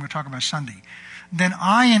getting into what I'm going to talk about Sunday, then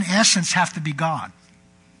I, in essence, have to be God.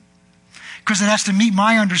 Because it has to meet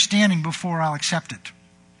my understanding before I'll accept it.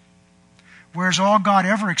 Whereas all God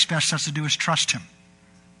ever expects us to do is trust him.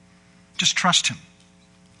 Just trust him.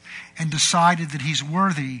 And decided that he's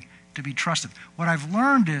worthy to be trusted. What I've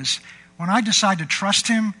learned is, when I decide to trust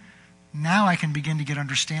him, now I can begin to get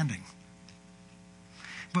understanding.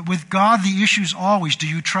 But with God, the issue is always, do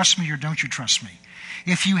you trust me or don't you trust me?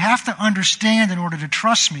 If you have to understand in order to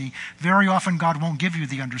trust me, very often God won't give you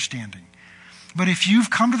the understanding. But if you've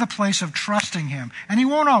come to the place of trusting him, and he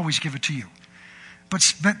won't always give it to you, but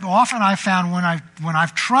often I've found when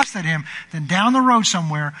I've trusted him, then down the road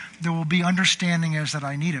somewhere, there will be understanding as that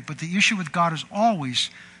I need it. But the issue with God is always,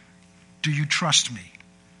 do you trust me?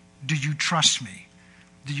 Do you trust me?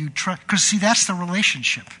 Do you trust? Because see, that's the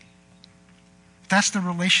relationship. That's the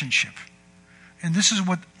relationship. And this is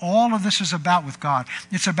what all of this is about with God.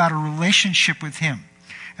 It's about a relationship with him.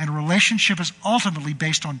 And a relationship is ultimately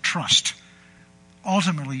based on trust.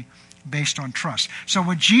 Ultimately based on trust. So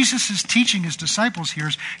what Jesus is teaching his disciples here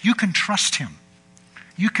is, you can trust him.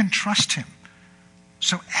 You can trust him.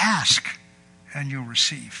 So ask and you'll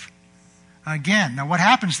receive. again. Now what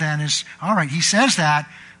happens then is, all right, he says that,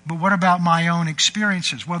 but what about my own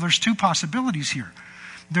experiences? Well, there's two possibilities here.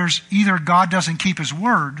 There's either God doesn't keep his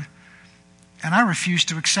word, and I refuse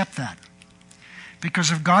to accept that.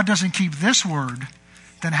 Because if God doesn't keep this word,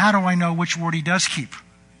 then how do I know which word he does keep?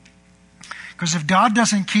 Because if God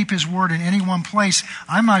doesn't keep his word in any one place,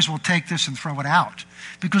 I might as well take this and throw it out.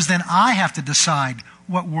 Because then I have to decide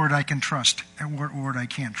what word I can trust and what word I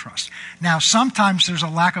can't trust. Now, sometimes there's a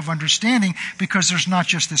lack of understanding because there's not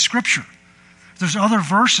just the scripture. There's other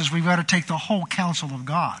verses. We've got to take the whole counsel of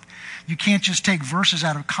God. You can't just take verses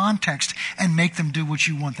out of context and make them do what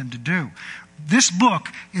you want them to do. This book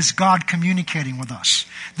is God communicating with us.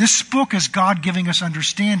 This book is God giving us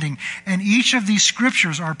understanding, and each of these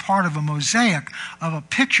scriptures are part of a mosaic of a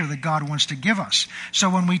picture that God wants to give us.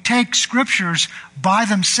 So when we take scriptures by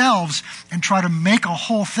themselves and try to make a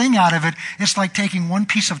whole thing out of it, it's like taking one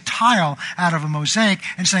piece of tile out of a mosaic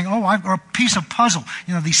and saying, or a piece of puzzle.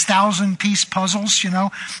 You know, these 1,000-piece puzzles,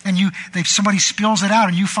 and somebody spills it out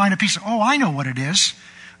and you find a piece of, I know what it is,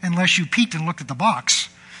 unless you peeked and looked at the box.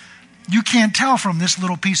 You can't tell from this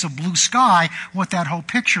little piece of blue sky what that whole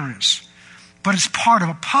picture is. But it's part of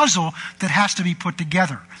a puzzle that has to be put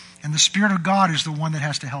together. And the Spirit of God is the one that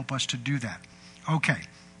has to help us to do that. Okay.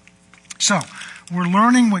 So, we're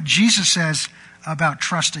learning what Jesus says about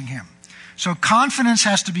trusting him. So, confidence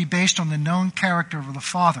has to be based on the known character of the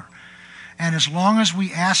Father. And as long as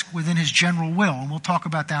we ask within his general will, and we'll talk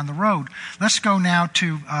about down the road, let's go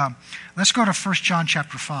to 1 John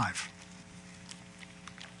chapter 5.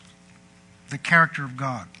 The character of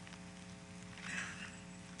God.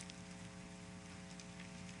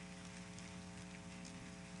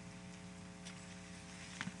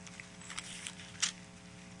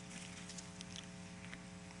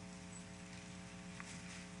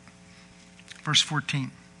 Verse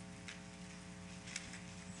 14.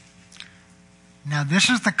 Now this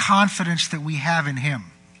is the confidence that we have in him.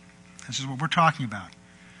 This is what we're talking about.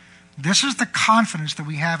 This is the confidence that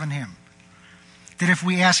we have in him. That if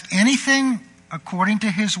we ask anything according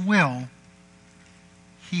to his will,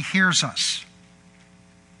 he hears us.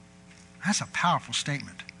 That's a powerful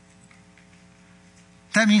statement.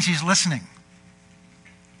 That means he's listening.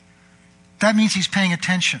 That means he's paying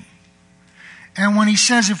attention. And when he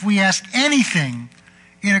says if we ask anything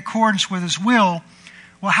in accordance with his will,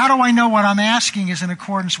 well, how do I know what I'm asking is in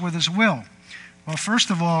accordance with his will? Well,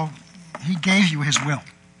 first of all, he gave you his will.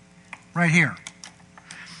 Right here.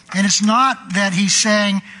 And it's not that he's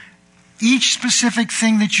saying each specific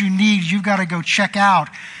thing that you need, you've got to go check out.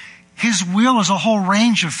 His will is a whole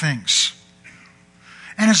range of things.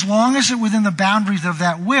 And as long as it's within the boundaries of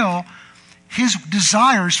that will, his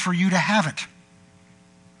desire is for you to have it.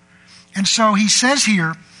 And so he says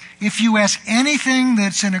here, if you ask anything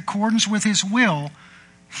that's in accordance with his will,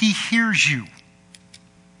 he hears you.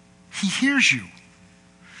 He hears you.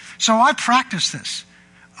 So I practice this.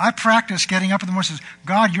 I practice getting up in the morning and says,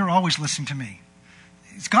 God, you're always listening to me.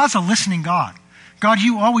 God's a listening God. God,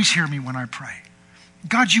 you always hear me when I pray.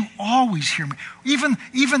 God, you always hear me. Even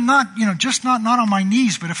not, just not on my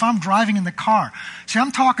knees, but if I'm driving in the car. See,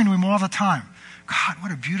 I'm talking to him all the time. God,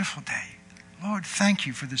 what a beautiful day. Lord, thank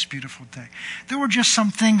you for this beautiful day. There were just some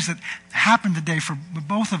things that happened today for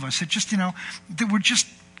both of us that just, that were just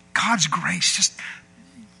God's grace. Just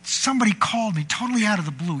somebody called me totally out of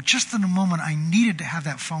the blue, just in the moment I needed to have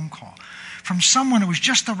that phone call from someone who was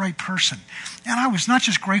just the right person. And I was not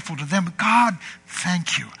just grateful to them, but God,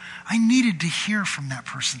 thank you. I needed to hear from that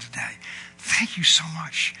person today. Thank you so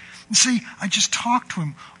much. And see, I just talked to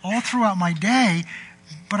him all throughout my day,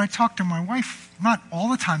 but I talked to my wife, not all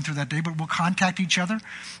the time through that day, but we'll contact each other.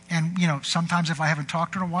 And, sometimes if I haven't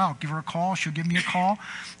talked to her in a while, I'll give her a call. She'll give me a call.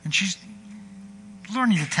 And she's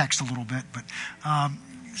learning to text a little bit, but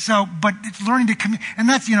it's learning to communicate. And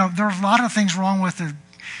that's, there are a lot of things wrong with the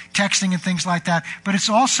texting and things like that, but it's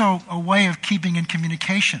also a way of keeping in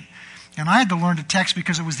communication. And I had to learn to text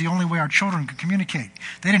because it was the only way our children could communicate.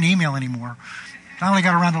 They didn't email anymore. I only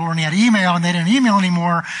got around to learning how to email, and they didn't email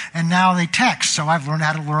anymore, and now they text. So I've learned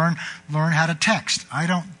how to learn how to text. I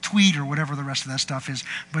don't tweet or whatever the rest of that stuff is,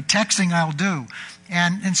 but texting I'll do.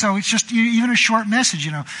 And so it's just even a short message,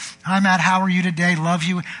 Hi Matt, how are you today? Love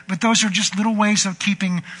you. But those are just little ways of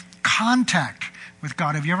keeping contact with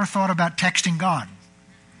God. Have you ever thought about texting God?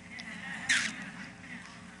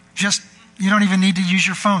 You don't even need to use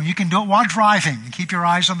your phone. You can do it while driving. Keep your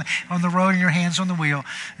eyes on the road and your hands on the wheel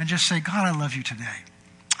and just say, God, I love you today.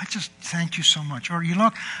 I just thank you so much. Or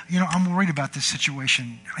I'm worried about this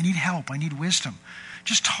situation. I need help. I need wisdom.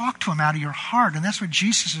 Just talk to him out of your heart. And that's what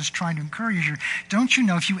Jesus is trying to encourage you. Don't you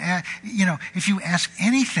know if you ask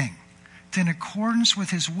anything in accordance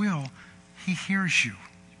with his will, He hears you.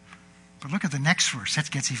 But look at the next verse. That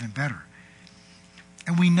gets even better.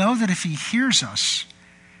 And we know that if he hears us,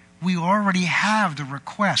 we already have the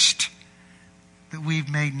request that we've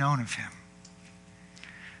made known of him.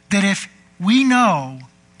 That if we know,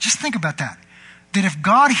 just think about that, that if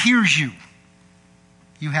God hears you,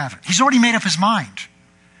 you have it. He's already made up his mind.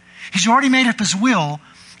 He's already made up his will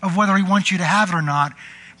of whether he wants you to have it or not.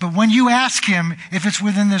 But when you ask him, if it's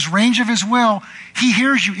within this range of his will, he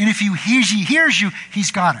hears you. And if he hears you,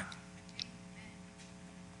 he's got it.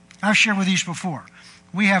 I've shared with you before.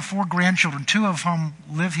 We have 4 grandchildren, 2 of whom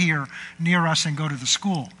live here near us and go to the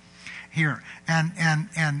school here.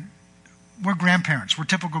 And we're grandparents. We're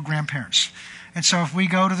typical grandparents. And so if we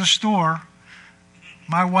go to the store,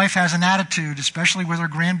 my wife has an attitude, especially with her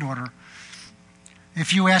granddaughter.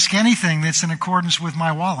 If you ask anything that's in accordance with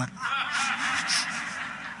my wallet,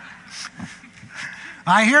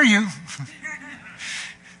 I hear you.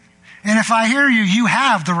 And if I hear you, you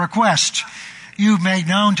have the request you've made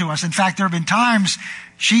known to us. In fact, there have been times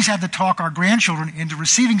she's had to talk our grandchildren into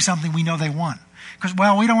receiving something we know they want. Because,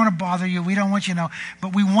 well, we don't want to bother you. We don't want you to know.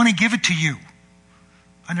 But we want to give it to you.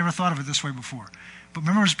 I never thought of it this way before. But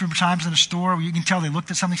remember, there's been times in a store where you can tell they looked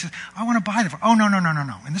at something and said, I want to buy that. Oh, no.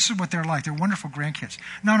 And this is what they're like. They're wonderful grandkids.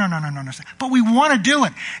 No. But we want to do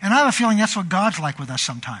it. And I have a feeling that's what God's like with us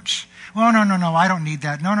sometimes. Well, no. I don't need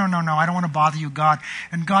that. No. I don't want to bother you, God.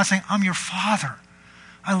 And God's saying, I'm your Father.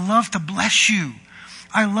 I love to bless you.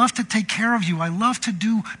 I love to take care of you. I love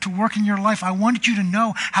to work in your life. I want you to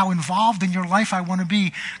know how involved in your life I want to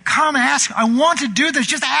be. Come ask. I want to do this.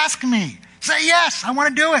 Just ask me. Say yes. I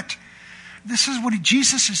want to do it. This is what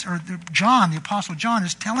John, the Apostle John,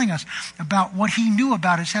 is telling us about what he knew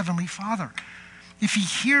about his heavenly Father. If he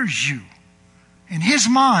hears you, in his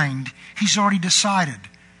mind, he's already decided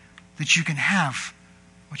that you can have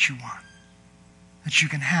what you want. That you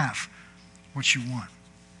can have what you want.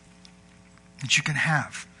 That you can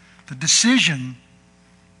have. The decision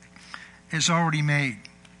is already made.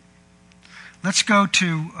 Let's go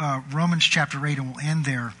to Romans chapter 8 and we'll end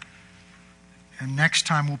there. And next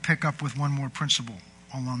time we'll pick up with one more principle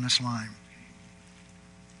along this line.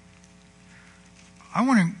 I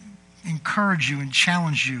want to encourage you and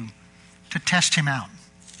challenge you to test him out.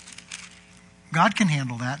 God can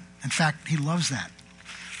handle that. In fact, he loves that.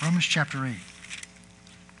 Romans chapter 8.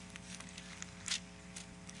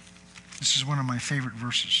 This is one of my favorite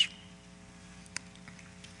verses.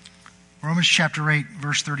 Romans chapter 8,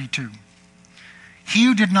 verse 32. He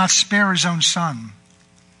who did not spare his own son,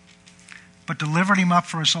 but delivered him up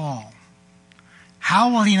for us all,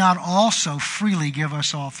 how will he not also freely give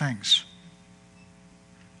us all things?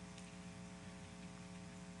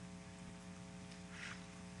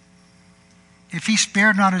 If he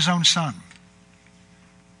spared not his own son,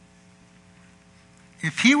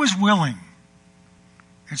 if he was willing,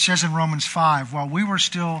 it says in Romans 5, while we were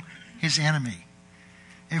still his enemy,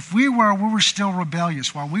 if we were still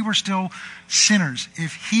rebellious, while we were still sinners,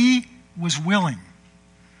 if he was willing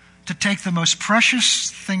to take the most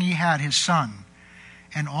precious thing he had, his son,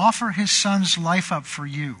 and offer his son's life up for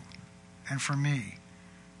you and for me,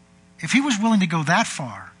 if he was willing to go that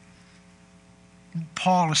far,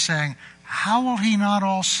 Paul is saying, how will he not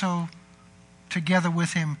also, together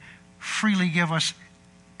with him, freely give us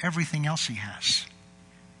everything else he has?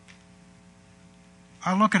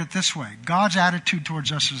 I look at it this way. God's attitude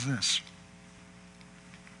towards us is this.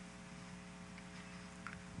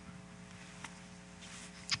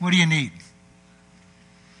 What do you need?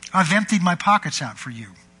 I've emptied my pockets out for you.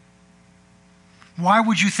 Why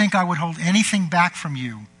would you think I would hold anything back from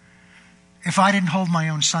you if I didn't hold my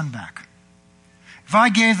own son back? If I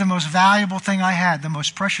gave the most valuable thing I had, the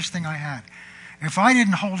most precious thing I had, if I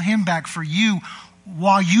didn't hold him back for you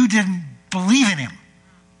while you didn't believe in him,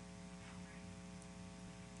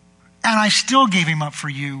 and I still gave him up for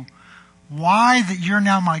you, why that you're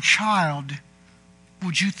now my child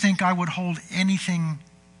would you think I would hold anything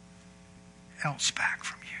else back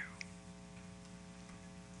from you?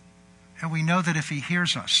 And we know that if he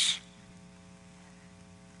hears us,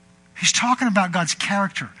 he's talking about God's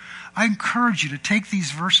character. I encourage you to take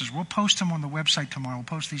these verses. We'll post them on the website tomorrow. We'll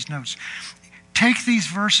post these notes. Take these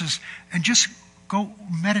verses and just go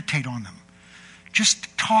meditate on them.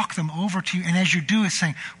 Just talk them over to you. And as you do, it's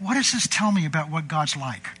saying, what does this tell me about what God's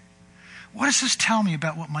like? What does this tell me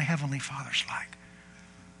about what my Heavenly Father's like?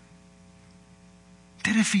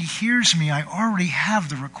 That if he hears me, I already have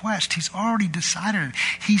the request. He's already decided it.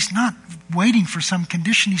 He's not waiting for some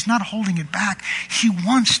condition. He's not holding it back. He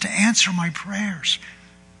wants to answer my prayers.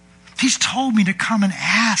 He's told me to come and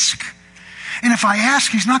ask. And if I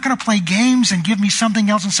ask, he's not going to play games and give me something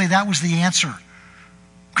else and say that was the answer.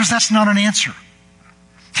 because that's not an answer.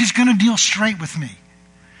 He's going to deal straight with me.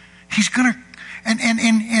 He's going to,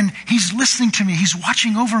 and he's listening to me. He's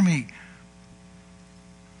watching over me.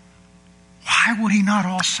 Why would he not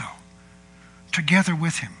also, together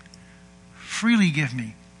with him, freely give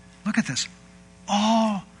me, look at this,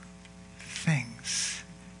 all things?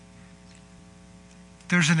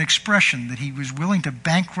 There's an expression that he was willing to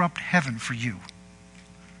bankrupt heaven for you.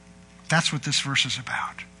 That's what this verse is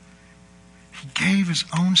about. He gave his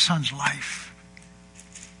own son's life.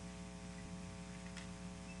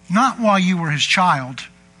 Not while you were his child,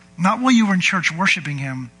 not while you were in church worshiping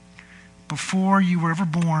him, before you were ever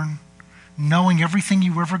born, knowing everything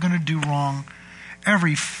you were ever going to do wrong,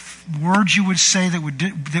 every word you would say that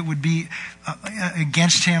would be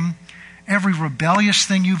against him, every rebellious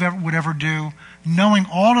thing you would ever do, knowing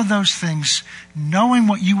all of those things, knowing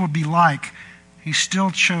what you would be like, he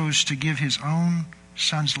still chose to give his own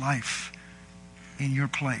son's life in your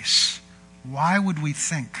place. Why would we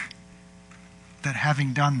think that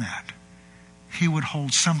having done that, he would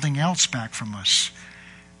hold something else back from us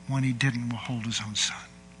when he didn't withhold his own son?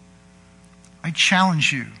 I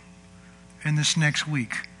challenge you in this next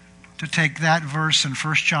week to take that verse in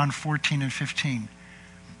 1 John 14 and 15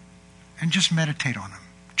 and just meditate on them.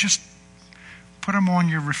 Just put them on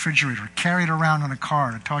your refrigerator. Carry it around on a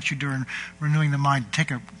card. I taught you during Renewing the Mind. Take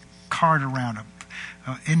a card around,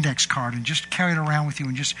 an index card, and just carry it around with you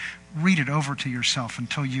and just read it over to yourself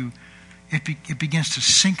until it begins to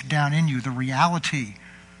sink down in you, the reality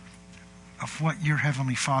of what your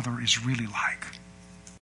Heavenly Father is really like.